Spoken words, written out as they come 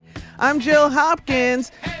I'm Jill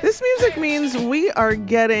Hopkins. This music means we are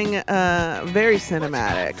getting very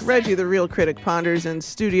cinematic. Reggie, the real critic, ponders in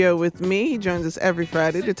studio with me. He joins us every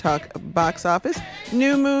Friday to talk box office,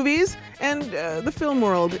 new movies, and the film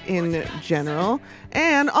world in general.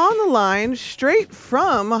 And on the line, straight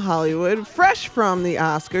from Hollywood, fresh from the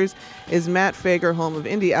Oscars, is Matt Fagerholm of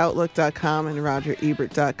IndieOutlook.com and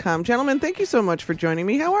RogerEbert.com. Gentlemen, thank you so much for joining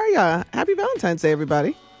me. How are ya? Happy Valentine's Day,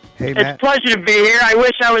 everybody. Hey, Matt. It's a pleasure to be here. I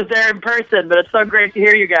wish I was there in person, but it's so great to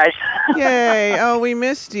hear you guys. Yay. Oh, we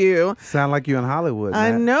missed you. Sound like you in Hollywood,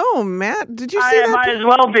 Matt. I know, Matt. Did you see that? I might as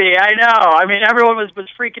well be. I know. I mean, everyone was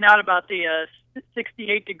freaking out about the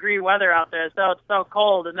 68-degree weather out there, so it's so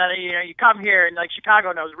cold. And then, you come here, and,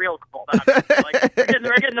 Chicago knows real cold.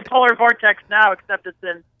 We're getting the polar vortex now, except it's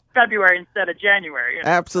in February instead of January.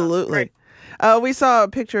 Absolutely. We saw a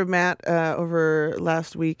picture of Matt over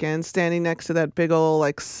last weekend standing next to that big old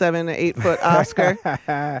 7 to 8 foot Oscar.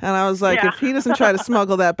 And I was like, if he doesn't try to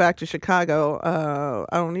smuggle that back to Chicago,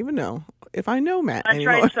 I don't even know if I know Matt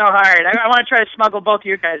anymore. I'm trying so hard. I want to try to smuggle both of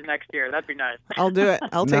you guys next year. That'd be nice. I'll do it.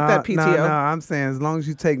 I'll take that PTO. No, I'm saying as long as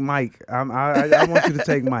you take Mike. I want you to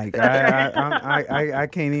take Mike. I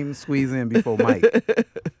can't even squeeze in before Mike.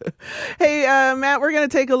 Hey, Matt, we're going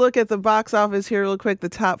to take a look at the box office here real quick, the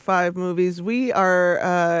top 5 movies. We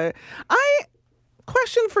are,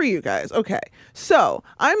 question for you guys. Okay, so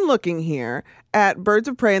I'm looking here at Birds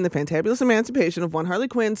of Prey and the Fantabulous Emancipation of One Harley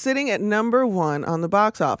Quinn sitting at number 1 on the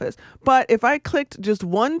box office. But if I clicked just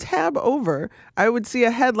one tab over, I would see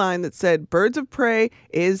a headline that said Birds of Prey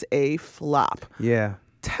is a flop. Yeah.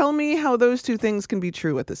 Tell me how those two things can be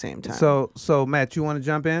true at the same time. So Matt, you want to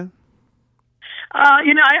jump in?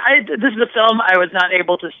 This is a film I was not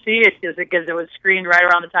able to see it because it was screened right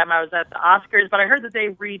around the time I was at the Oscars, but I heard that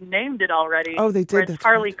they renamed it already. Oh, they did. It's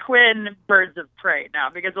Harley Quinn, Birds of Prey now,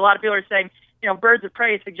 because a lot of people are saying, Birds of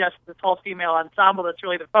Prey suggests this whole female ensemble that's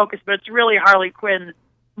really the focus, but it's really Harley Quinn's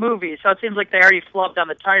movie, so it seems like they already flubbed on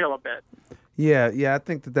the title a bit. Yeah, I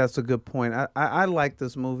think that's a good point. I like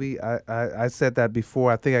this movie. I said that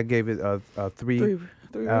before. I think I gave it a 3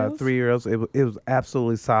 years. It was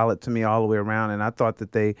absolutely solid to me all the way around, and I thought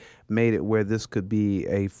that they made it where this could be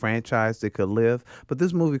a franchise that could live. But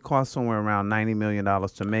this movie cost somewhere around $90 million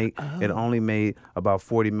to make. Oh. It only made about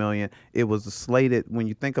 $40 million. It was slated, when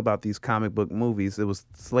you think about these comic book movies, it was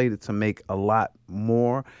slated to make a lot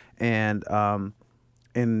more. And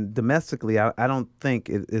domestically, I don't think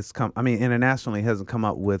it's come. I mean, internationally, it hasn't come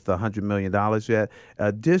up with $100 million yet.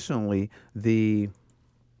 Additionally, the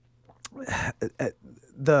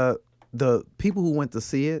people who went to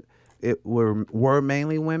see it were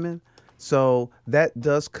mainly women, so that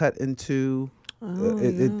does cut into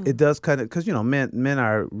it does cut it because men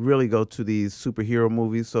are really go to these superhero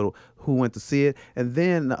movies. So who went to see it? And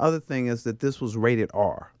then the other thing is that this was rated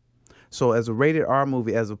R. So as a rated R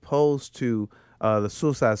movie, as opposed to the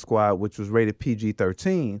Suicide Squad, which was rated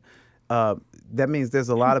PG-13, that means there's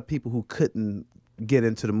a lot of people who couldn't get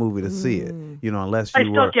into the movie to see it, unless you were.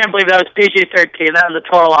 I still can't believe that was PG-13. That was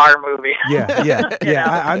a total R movie.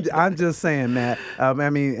 Yeah. I'm just saying, Matt.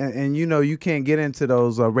 I mean, and you can't get into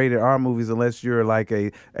those rated R movies unless you're like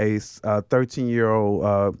a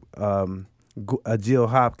 13-year-old Jill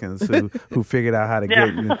Hopkins who figured out how to get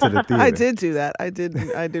into the theater. I did do that. I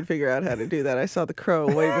did figure out how to do that. I saw The Crow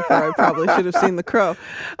way before I probably should have seen The Crow.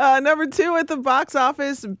 Number 2 at the box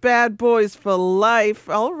office, Bad Boys for Life.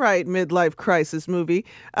 All right, midlife crisis movie.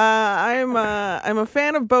 I'm a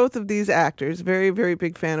fan of both of these actors. Very, very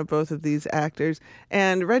big fan of both of these actors.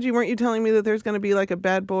 And Reggie, weren't you telling me that there's going to be like a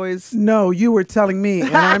Bad Boys? No, you were telling me,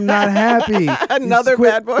 and I'm not happy. Another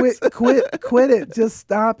Bad Boys. Quit it. Just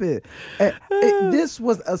stop it. This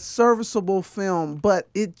was a serviceable film, but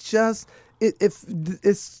it's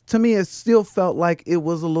to me, it still felt like it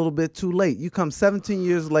was a little bit too late. You come 17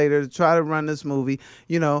 years later to try to run this movie,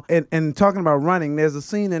 and talking about running, there's a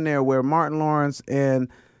scene in there where Martin Lawrence and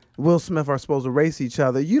Will Smith are supposed to race each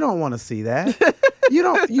other. You don't want to see that. You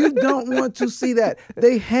don't want to see that.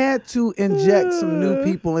 They had to inject some new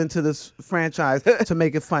people into this franchise to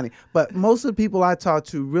make it funny. But most of the people I talked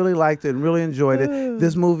to really liked it and really enjoyed it.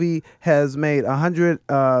 This movie has made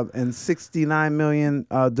 $169 million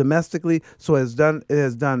domestically, so it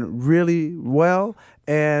has done really well.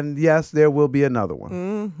 And yes, there will be another one.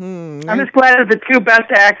 Mm-hmm. I'm just glad that the two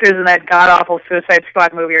best actors in that god-awful Suicide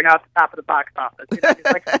Squad movie are now at the top of the box office.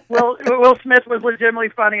 Will Smith was legitimately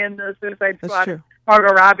funny in the Suicide Squad. That's true.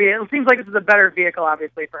 Margot Robbie. It seems like this is a better vehicle,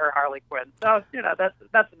 obviously, for her Harley Quinn. So, that's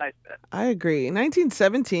a nice bit. I agree.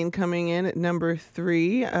 1917 coming in at number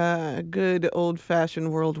 3, good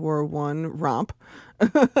old-fashioned World War I romp.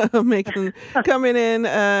 coming in,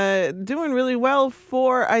 doing really well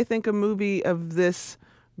for, I think, a movie of this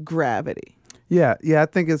gravity. Yeah, I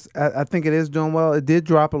think I think it is doing well. It did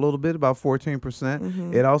drop a little bit, about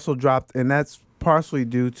 14%. It also dropped, and that's partially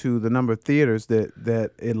due to the number of theaters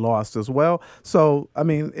that it lost as well. So, I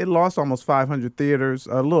mean, it lost almost 500 theaters,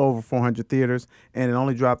 a little over 400 theaters, and it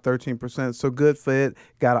only dropped 13%. So good for it.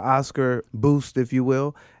 Got an Oscar boost, if you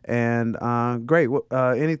will, and great.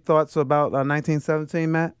 Any thoughts about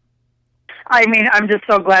 1917, Matt? I mean, I'm just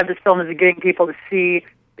so glad this film is getting people to see,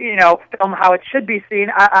 film how it should be seen.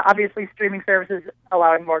 Obviously, streaming services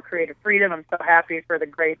allowing more creative freedom. I'm so happy for the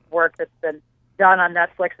great work that's been done on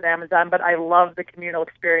Netflix and Amazon, but I love the communal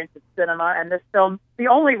experience of cinema. And this film, the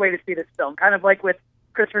only way to see this film, kind of like with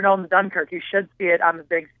Christopher Nolan's Dunkirk, you should see it on the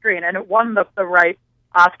big screen. And it won the right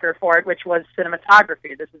Oscar for it, which was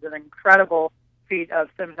cinematography. This is an incredible feat of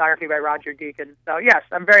cinematography by Roger Deakins. So, yes,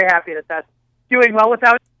 I'm very happy that that's doing well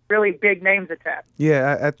without really big names attached.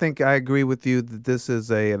 Yeah, I think I agree with you that this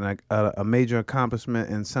is a major accomplishment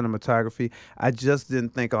in cinematography. I just didn't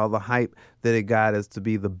think all the hype that it got as to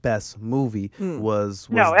be the best movie was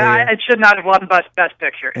no, there. It should not have won Best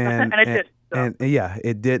Picture, and it did. So. And yeah,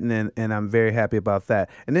 it didn't, and I'm very happy about that.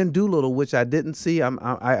 And then Doolittle, which I didn't see,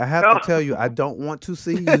 I have to tell you, I don't want to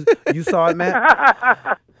see. You saw it,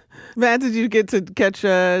 Matt? Matt, did you get to catch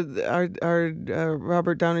our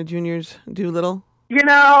Robert Downey Jr.'s Doolittle?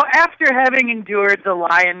 After having endured the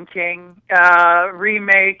Lion King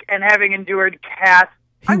remake and having endured Cats,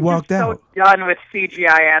 I'm so done with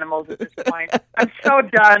CGI animals at this point. I'm so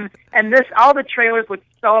done. And all the trailers look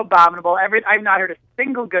so abominable. I've not heard a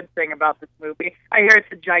single good thing about this movie. I hear it's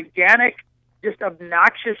a gigantic, just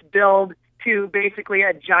obnoxious build to basically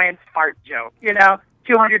a giant fart joke.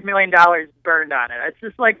 $200 million burned on it. It's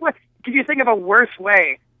just like, what? Could you think of a worse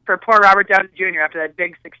way for poor Robert Downey Jr. after that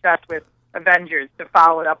big success with Avengers to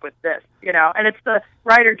follow it up with this, and it's the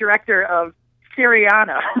writer-director of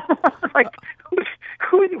Syriana. Like,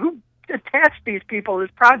 who attached these people to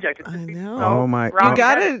this project? I know. Oh my!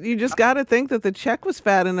 You just gotta think that the check was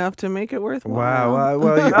fat enough to make it worthwhile. Wow.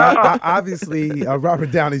 Well, obviously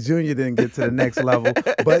Robert Downey Jr. didn't get to the next level,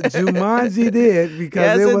 but Jumanji did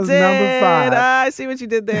because it was number 5. I see what you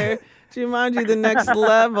did there. Jumanji, the next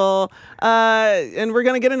level. And we're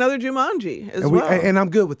going to get another Jumanji as well. And I'm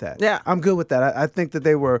good with that. Yeah. I'm good with that. I think that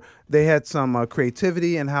they had some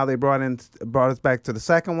creativity in how they brought us back to the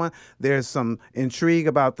second one. There's some intrigue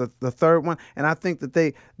about the third one. And I think that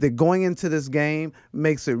they're going into this game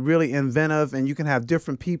makes it really inventive, and you can have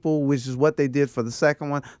different people, which is what they did for the second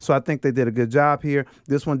one. So I think they did a good job here.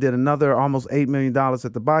 This one did another almost $8 million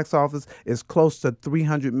at the box office. It's close to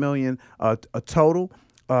 $300 million a total.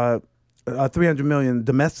 300 million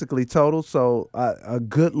domestically total, so a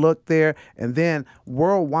good look there. And then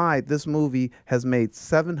worldwide, this movie has made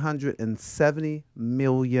 $770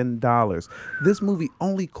 million. This movie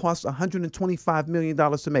only cost $125 million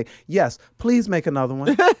to make. Yes, please make another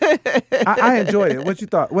one. I enjoyed it. What you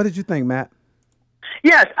thought? What did you think, Matt?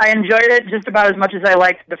 Yes, I enjoyed it just about as much as I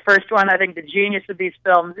liked the first one. I think the genius of these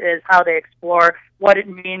films is how they explore what it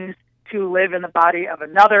means to live in the body of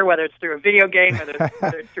another, whether it's through a video game, whether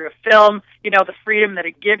it's through a film, the freedom that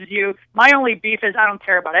it gives you. My only beef is I don't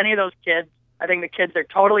care about any of those kids. I think the kids are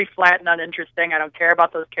totally flat and uninteresting. I don't care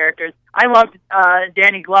about those characters. I loved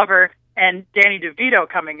Danny Glover and Danny DeVito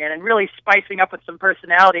coming in and really spicing up with some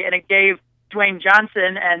personality, and it gave Dwayne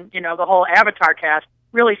Johnson and, the whole Avatar cast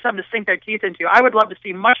really something to sink their teeth into. I would love to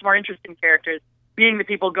see much more interesting characters being the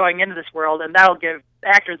people going into this world, and that'll give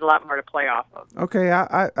actors a lot more to play off of. Okay,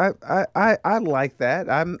 I like that.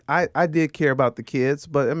 I did care about the kids,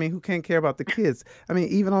 but I mean, who can't care about the kids? I mean,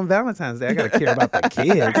 even on Valentine's Day, I gotta care about the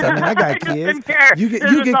kids. I mean, I got kids. You get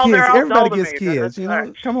kids. Everybody gets kids.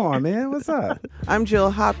 Come on, man. What's up? I'm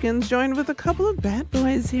Jill Hopkins, joined with a couple of bad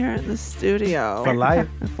boys here in the studio. For life.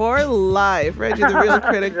 For life. Reggie, the real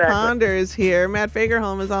critic, Exactly. ponders here. Matt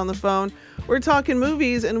Fagerholm is on the phone. We're talking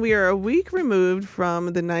movies, and we are a week removed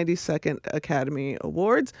from the 92nd Academy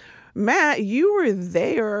Awards. Matt, you were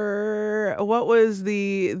there. What was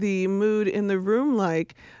the mood in the room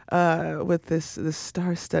like with this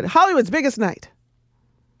star-studded Hollywood's biggest night?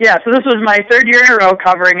 Yeah, so this was my third year in a row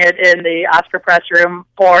covering it in the Oscar press room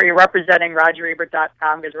for representing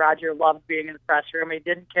RogerEbert.com, because Roger loved being in the press room. He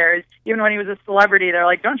didn't care. Even when he was a celebrity, they're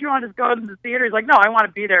like, don't you want to just go to the theater? He's like, no, I want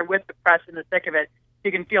to be there with the press in the thick of it.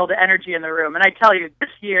 You can feel the energy in the room. And I tell you, this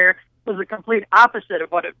year was the complete opposite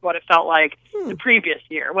of what it felt like the previous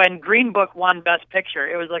year. When Green Book won Best Picture,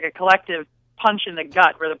 it was like a collective punch in the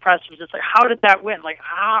gut where the press was just like, how did that win? Like,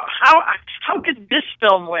 how could this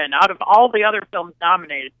film win out of all the other films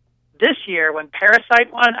nominated? This year, when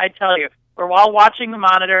Parasite won, I tell you, we're all watching the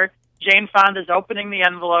monitor. Jane Fonda's opening the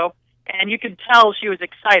envelope, and you could tell she was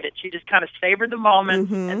excited. She just kind of savored the moment,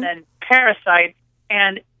 and then Parasite,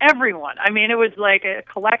 and everyone. I mean, it was like a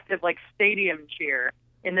collective, like, stadium cheer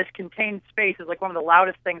in this contained space. It was like one of the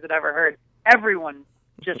loudest things I'd ever heard. Everyone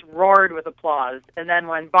just roared with applause. And then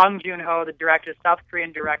when Bong Joon-ho, the director, South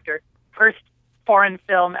Korean director, first foreign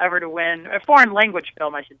film ever to win, a foreign language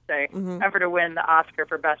film, I should say, ever to win the Oscar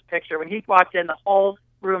for Best Picture, when he walked in, the whole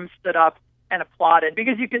room stood up and applauded,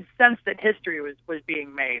 because you could sense that history was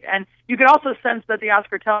being made. And you could also sense that the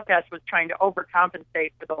Oscar telecast was trying to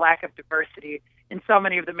overcompensate for the lack of diversity in so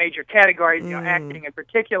many of the major categories, acting in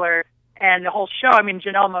particular, and the whole show. I mean,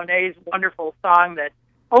 Janelle Monáe's wonderful song that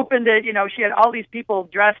opened it, she had all these people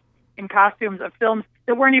dressed in costumes of films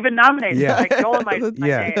that weren't even nominated, like Dolomite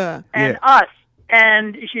and Us.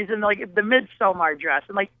 And she's in like the Midsommar dress,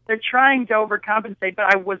 and like they're trying to overcompensate.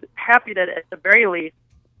 But I was happy that at the very least,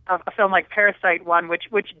 a film like Parasite won, which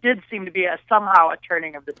did seem to be somehow a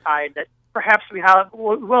turning of the tide. That perhaps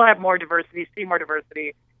we'll have more diversity, see more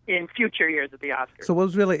diversity in future years of the Oscars. So what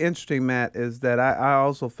was really interesting, Matt, is that I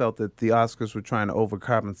also felt that the Oscars were trying to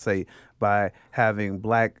overcompensate by having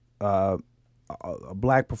black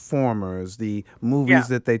performers, the movies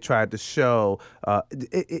that they tried to show.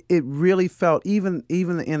 It really felt, even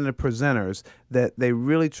in the presenters, that they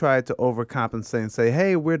really tried to overcompensate and say,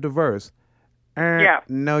 hey, we're diverse.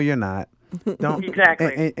 No, you're not. Don't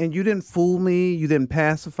exactly. And you didn't fool me. You didn't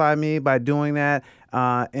pacify me by doing that.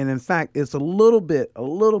 And in fact, it's a little bit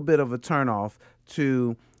of a turnoff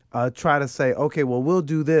to try to say, okay, well, we'll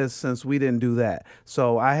do this since we didn't do that.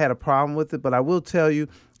 So I had a problem with it, but I will tell you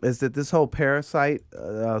is that this whole Parasite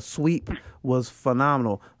sweep was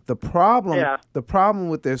phenomenal. The problem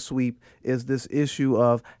with their sweep is this issue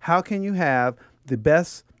of how can you have the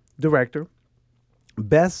best director,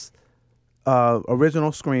 best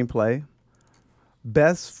original screenplay,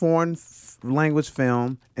 best foreign language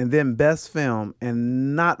film, and then best film,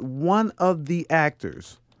 and not one of the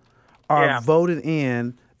actors are voted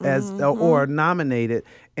in as or nominated.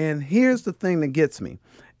 And here's the thing that gets me,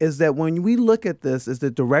 is that when we look at this, is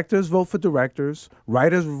that directors vote for directors,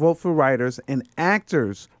 writers vote for writers, and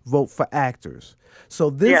actors vote for actors. So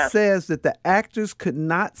this says that the actors could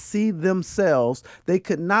not see themselves. They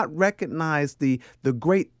could not recognize the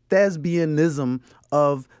great thespianism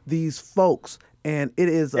of these folks. And it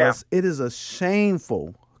is a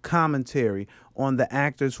shameful commentary on the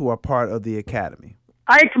actors who are part of the Academy.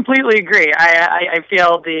 I completely agree. I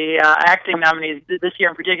feel the acting nominees this year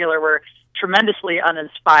in particular were tremendously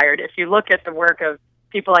uninspired. If you look at the work of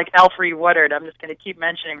people like Elfrey Woodard, I'm just going to keep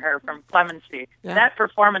mentioning her, from Clemency, that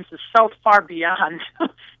performance is so far beyond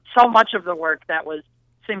so much of the work that was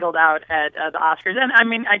singled out at the Oscars. And I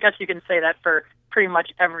mean, I guess you can say that for pretty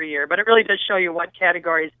much every year, but it really does show you what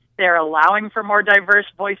categories they're allowing for more diverse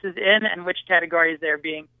voices in and which categories they're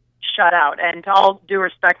being shut out. And to all due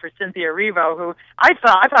respect for Cynthia Erivo, who I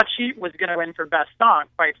thought she was going to win for Best Song,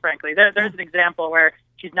 quite frankly. There's an example where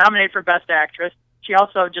she's nominated for Best Actress. She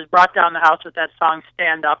also just brought down the house with that song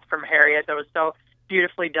Stand Up from Harriet that was so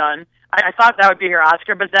beautifully done. I thought that would be her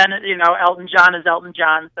Oscar, but then, Elton John is Elton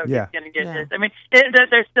John, so he's going to get his. I mean,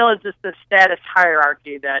 there still is this status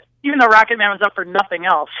hierarchy that, even though Rocket Man was up for nothing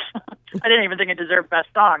else, I didn't even think it deserved Best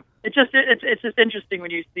Song. It's just interesting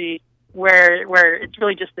when you see where it's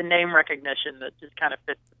really just the name recognition that just kind of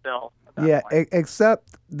fits the bill.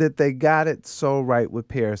 Except that they got it so right with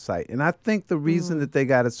Parasite. And I think the reason that they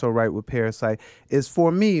got it so right with Parasite is,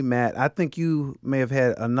 for me, Matt, I think you may have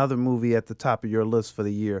had another movie at the top of your list for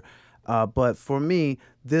the year. But for me,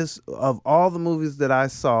 this, of all the movies that I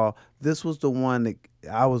saw, this was the one that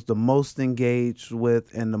I was the most engaged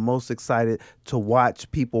with and the most excited to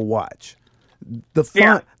watch people watch.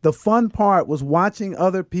 The fun part was watching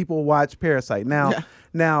other people watch Parasite.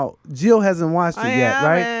 Now Jill hasn't watched it yet,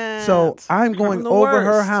 right? So I'm going over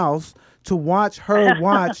her house to watch her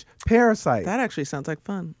watch Parasite. That actually sounds like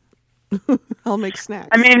fun. I'll make snacks.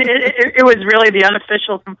 I mean, it was really the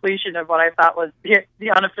unofficial completion of what I thought was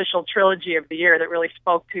the unofficial trilogy of the year that really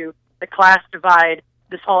spoke to the class divide,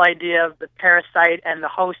 this whole idea of the parasite and the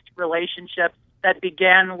host relationship that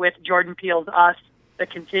began with Jordan Peele's Us,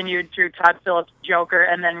 that continued through Todd Phillips' Joker,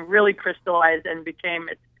 and then really crystallized and became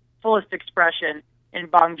its fullest expression in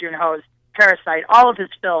Bong Joon-ho's Parasite. All of his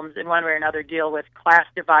films, in one way or another, deal with class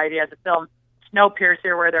divide. He has a film,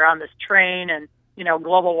 Snowpiercer, where they're on this train, and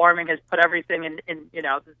global warming has put everything in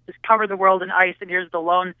just cover the world in ice, and here's the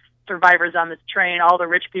lone survivors on this train. All the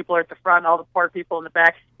rich people are at the front, all the poor people in the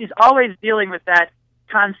back. He's always dealing with that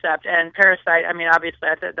concept. And Parasite, I mean, obviously,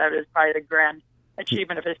 I think that is probably the grand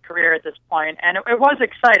achievement of his career at this point. And it was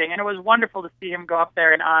exciting, and it was wonderful to see him go up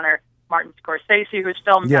there and honor Martin Scorsese, whose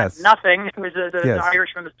film Yes. got nothing. It was the Yes.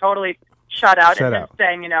 Irishman was totally shut out, Shut and then out.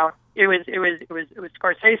 saying, it was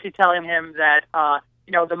Scorsese telling him that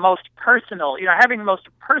the most personal, having the most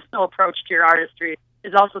personal approach to your artistry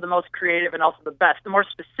is also the most creative and also the best. The more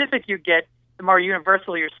specific you get, the more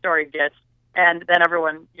universal your story gets. And then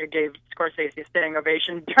everyone gave Scorsese a standing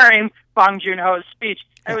ovation during Bong Joon-ho's speech.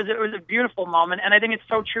 It was a beautiful moment, and I think it's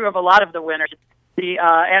so true of a lot of the winners. The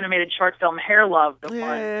animated short film Hair Love that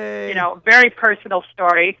won, very personal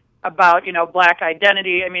story about Black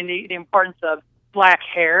identity. I mean, the importance of black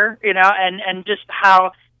hair, and just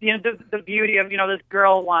how the beauty of this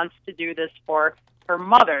girl wants to do this for her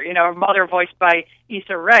mother, her mother voiced by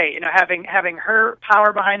Issa Rae, having her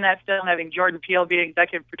power behind that film, having Jordan Peele be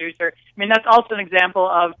executive producer. I mean, that's also an example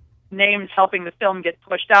of names helping the film get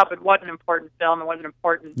pushed out, but what an important film and what an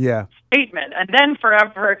important statement. And then for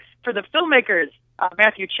the filmmakers,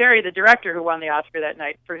 Matthew Cherry, the director who won the Oscar that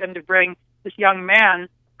night, for him to bring this young man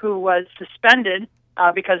who was suspended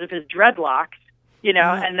because of his dreadlocks,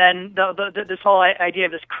 and then this whole idea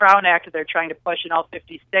of this Crown Act that they're trying to push in all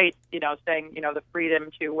 50 states, saying, the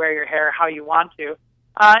freedom to wear your hair how you want to.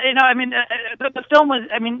 The film was,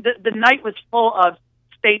 the night was full of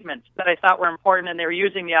statements that I thought were important, and they were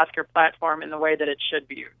using the Oscar platform in the way that it should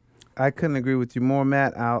be used. I couldn't agree with you more,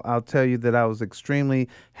 Matt. I'll tell you that I was extremely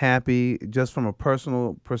happy just from a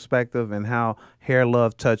personal perspective and how Hair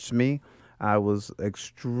Love touched me. I was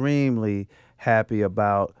extremely happy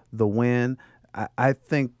about the win. I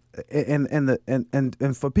think,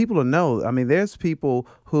 and for people to know, I mean, there's people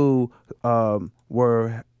who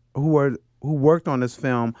worked on this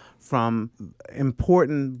film from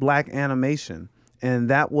important Black animation, and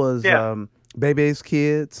that was Bebe's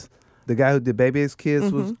Kids. The guy who did Bebe's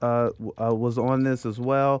Kids was on this as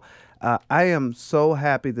well. I am so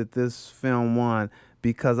happy that this film won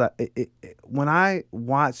because when I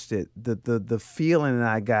watched it, the feeling that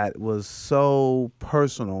I got was so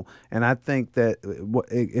personal, and I think that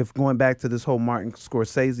if going back to this whole Martin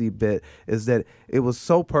Scorsese bit, is that it was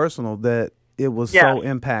so personal that it was so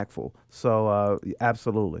impactful. So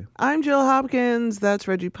absolutely. I'm Jill Hopkins. That's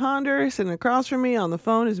Reggie Ponder. Sitting across from me on the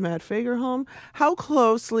phone is Matt Fagerholm. How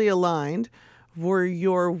closely aligned were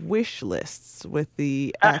your wish lists with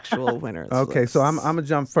the actual winners? Okay, lists? so I'm gonna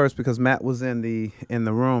jump first because Matt was in the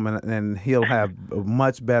room and he'll have a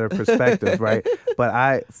much better perspective, right?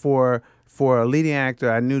 But for a leading actor,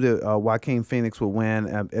 I knew that Joaquin Phoenix would win.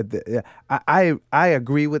 I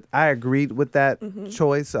agreed with that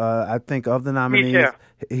choice. I think of the nominees,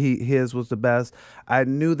 his was the best. I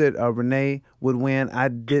knew that Renee would win. I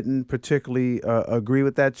didn't particularly agree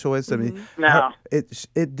with that choice. I mean,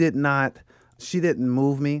 it did not. She didn't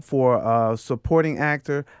move me for a supporting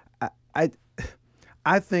actor. I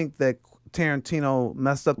think that Tarantino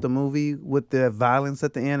messed up the movie with the violence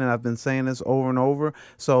at the end, and I've been saying this over and over.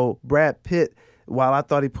 So Brad Pitt, while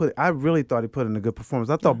I really thought he put in a good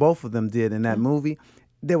performance. I thought both of them did in that movie.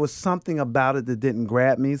 There was something about it that didn't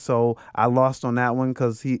grab me, so I lost on that one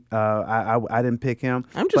because I didn't pick him.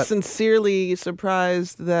 I'm just sincerely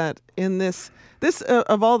surprised that in this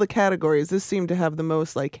of all the categories, this seemed to have the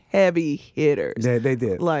most heavy hitters. They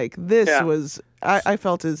did. This was. I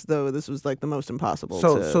felt as though this was the most impossible.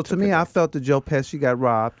 So to me, I felt that Joe Pesci got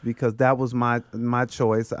robbed because that was my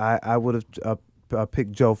choice. I would have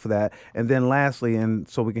picked Joe for that. And then lastly, and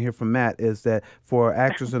so we can hear from Matt, is that for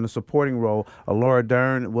actress in a supporting role, Laura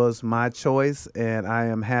Dern was my choice, and I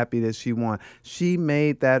am happy that she won. She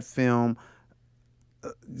made that film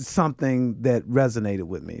something that resonated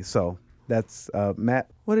with me. So that's Matt.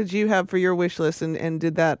 What did you have for your wish list, and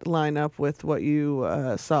did that line up with what you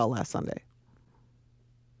saw last Sunday?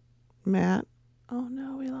 Matt? Oh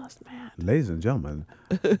no, we lost Matt. Ladies and gentlemen,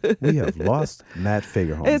 we have lost Matt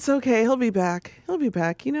Fagerholm. It's okay. He'll be back.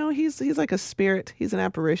 He's like a spirit. He's an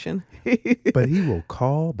apparition. But he will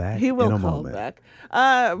call back. He will in a call moment. Back.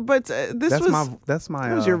 But this was that's my.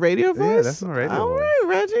 That was your radio voice. Yeah, that's my radio All voice. right,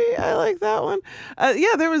 Reggie. I like that one.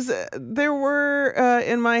 There were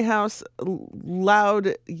in my house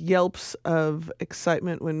loud yelps of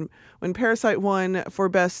excitement when Parasite won for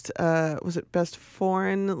best best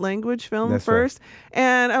foreign language film That's first,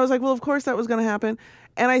 and I was like, well, of course that was going to happen,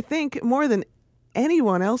 and I think more than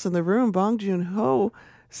anyone else in the room, Bong Joon-ho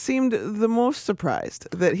seemed the most surprised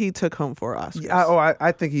that he took home 4 Oscars.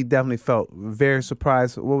 I think he definitely felt very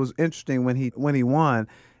surprised. What was interesting when he won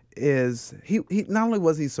is he not only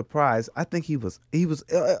was he surprised, I think he was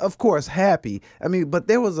of course happy. I mean, but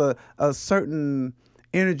there was a certain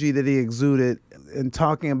energy that he exuded in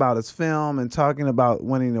talking about his film and talking about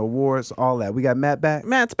winning the awards, all that. We got Matt back?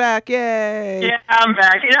 Matt's back. Yay. Yeah, I'm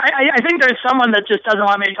back. I think there's someone that just doesn't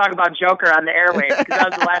want me to talk about Joker on the airwaves because that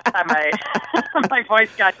was the last time my voice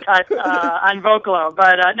got cut on Vocalo.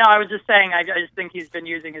 But no, I was just saying I just think he's been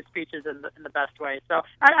using his speeches in the best way. So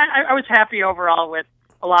I was happy overall with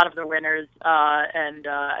a lot of the winners, and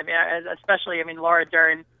especially Laura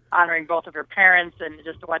Dern honoring both of her parents and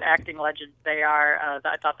just what acting legends they are.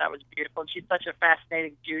 I thought that was beautiful. And she's such a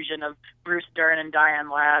fascinating fusion of Bruce Dern and Diane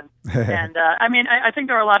Ladd. And I think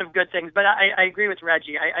there are a lot of good things, but I agree with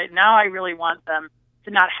Reggie. Now I really want them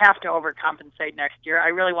to not have to overcompensate next year. I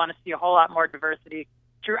really want to see a whole lot more diversity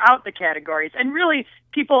throughout the categories. And really,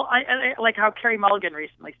 people, I like how Carey Mulligan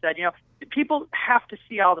recently said, people have to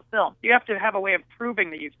see all the films. You have to have a way of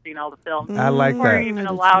proving that you've seen all the films. I like before that. you're even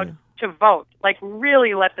allowed to vote. Like,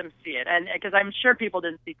 really let them see it. And because I'm sure people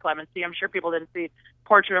didn't see Clemency. I'm sure people didn't see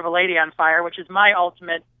Portrait of a Lady on Fire, which is my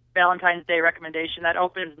ultimate Valentine's Day recommendation. That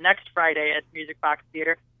opens next Friday at Music Box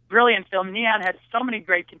Theater. Brilliant film. Neon had so many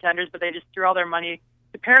great contenders, but they just threw all their money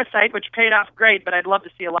to Parasite, which paid off great, but I'd love to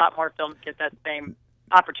see a lot more films get that same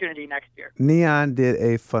opportunity next year. Neon did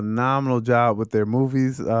a phenomenal job with their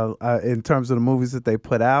movies in terms of the movies that they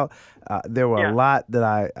put out. There were a lot that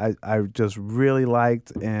I just really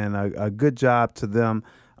liked, and a good job to them.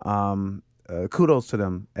 Kudos to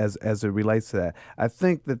them as it relates to that. I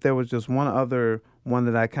think that there was just one other one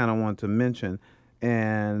that I kind of want to mention,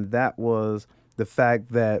 and that was the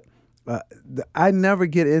fact that I never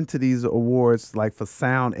get into these awards like for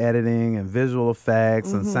sound editing and visual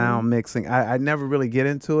effects and sound mixing. I never really get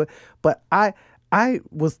into it. But I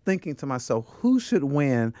was thinking to myself, who should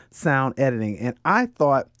win sound editing? And I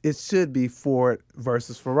thought it should be Ford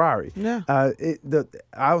versus Ferrari. Yeah.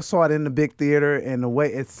 I saw it in the big theater, and the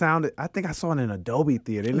way it sounded, I think I saw it in Adobe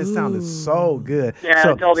Theater, and it sounded so good.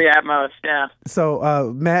 Yeah, Dolby Atmos, yeah.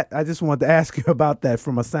 So, Matt, I just wanted to ask you about that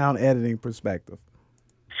from a sound editing perspective.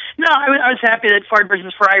 No, I was happy that Ford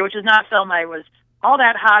versus Ferrari, which is not a film I was all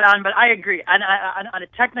that hot on, but I agree. On a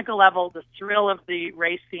technical level, the thrill of the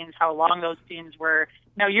race scenes, how long those scenes were.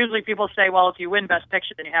 Usually people say, well, if you win Best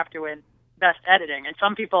Picture, then you have to win Best Editing. And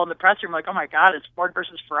some people in the press room are like, oh my God, is Ford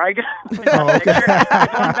versus Ferrari going to win Best Picture?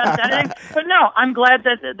 Best Editing? But no, I'm glad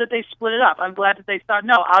that they split it up. I'm glad that they thought,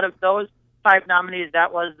 no, out of those 5 nominees,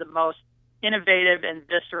 that was the most innovative and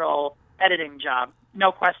visceral editing job.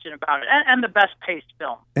 No question about it, and the best paced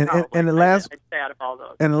film. And the last, I'd say out of all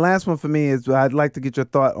those. And the last one for me is I'd like to get your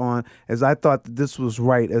thought on, as I thought that this was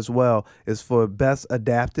right as well, is for best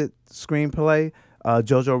adapted screenplay,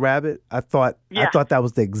 Jojo Rabbit. I thought that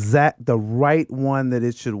was the right one that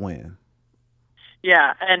it should win.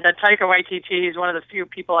 Yeah, and Taika Waititi is one of the few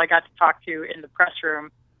people I got to talk to in the press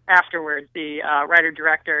room afterwards, the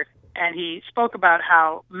writer-director, and he spoke about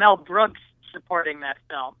how Mel Brooks supporting that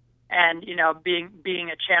film and, being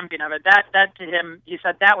a champion of it, that to him, he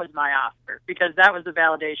said that was my Oscar, because that was the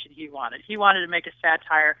validation he wanted. He wanted to make a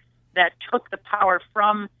satire that took the power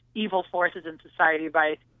from evil forces in society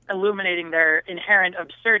by illuminating their inherent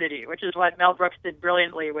absurdity, which is what Mel Brooks did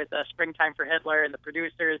brilliantly with Springtime for Hitler and The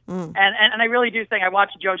Producers. And I really do think, I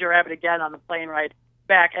watched Jojo Rabbit again on the plane ride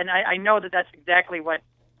back, and I know that that's exactly what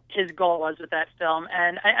his goal was with that film.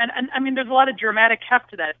 And I mean, there's a lot of dramatic heft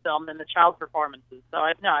to that film than the child performances. So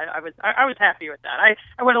I was happy with that.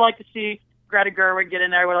 I would have liked to see Greta Gerwig get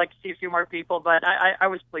in there. I would like to see a few more people, but I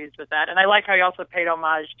was pleased with that. And I like how he also paid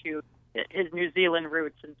homage to his New Zealand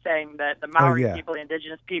roots and saying that the Maori people, the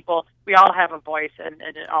indigenous people, we all have a voice and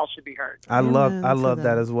it all should be heard. I love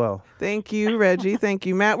that as well. Thank you, Reggie. Thank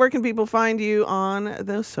you, Matt. Where can people find you on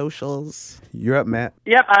those socials? You're up, Matt.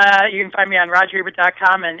 Yep. You can find me on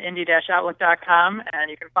rogerebert.com and indie-outlook.com,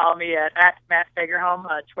 and you can follow me at Matt Fagerholm,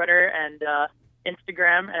 Twitter and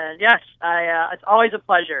Instagram. And yes, it's always a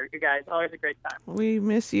pleasure, you guys. Always a great time. We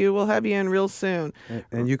miss you. We'll have you in real soon.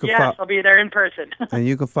 And you can I'll be there in person. And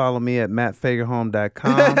you can follow me at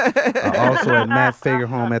mattfagerholm.com, also at Matt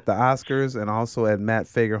Fagerholm at the Oscars, and also at Matt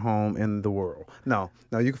Fagerholm in the world. No,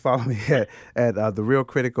 you can follow me at The Real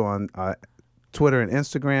Critic on Twitter and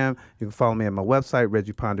Instagram. You can follow me at my website,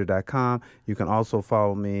 reggieponder.com. You can also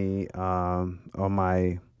follow me on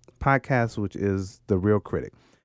my podcast, which is The Real Critic.